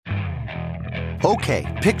Okay,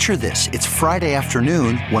 picture this. It's Friday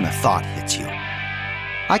afternoon when a thought hits you.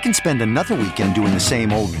 I can spend another weekend doing the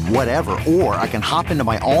same old whatever, or I can hop into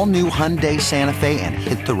my all-new Hyundai Santa Fe and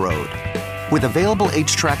hit the road. With available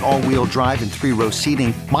H-Track all-wheel drive and 3-row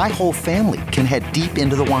seating, my whole family can head deep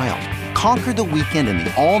into the wild. Conquer the weekend in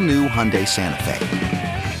the all-new Hyundai Santa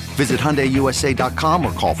Fe. Visit HyundaiUSA.com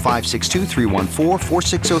or call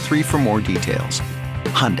 562-314-4603 for more details.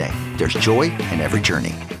 Hyundai, there's joy in every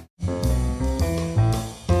journey.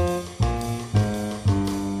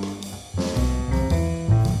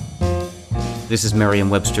 This is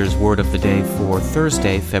Merriam-Webster's Word of the Day for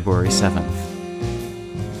Thursday, February 7th.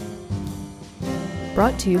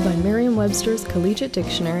 Brought to you by Merriam-Webster's Collegiate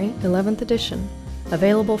Dictionary, 11th edition.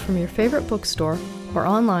 Available from your favorite bookstore or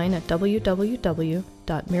online at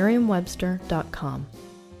www.merriam-webster.com.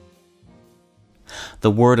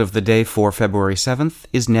 The word of the day for February 7th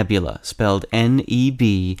is nebula, spelled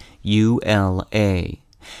N-E-B-U-L-A.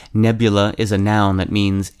 Nebula is a noun that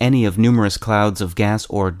means any of numerous clouds of gas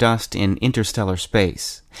or dust in interstellar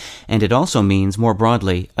space, and it also means, more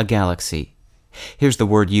broadly, a galaxy. Here's the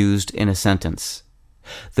word used in a sentence.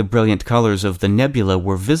 The brilliant colors of the nebula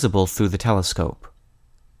were visible through the telescope.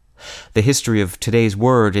 The history of today's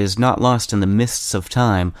word is not lost in the mists of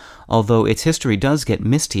time, although its history does get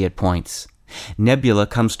misty at points. Nebula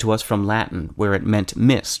comes to us from Latin, where it meant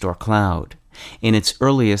mist or cloud. In its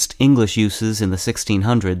earliest English uses in the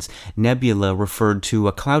 1600s, nebula referred to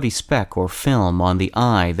a cloudy speck or film on the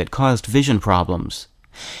eye that caused vision problems.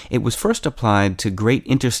 It was first applied to great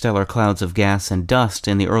interstellar clouds of gas and dust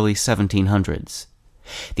in the early 1700s.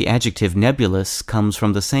 The adjective nebulous comes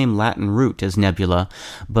from the same Latin root as nebula,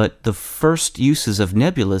 but the first uses of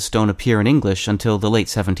nebulous don't appear in English until the late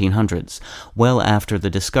 1700s, well after the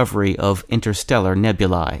discovery of interstellar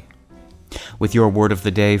nebulae. With your word of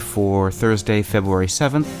the day for Thursday, February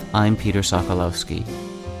 7th, I'm Peter Sokolowski.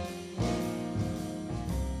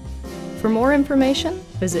 For more information,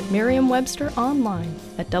 visit Merriam-Webster online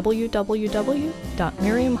at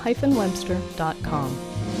www.merriam-webster.com.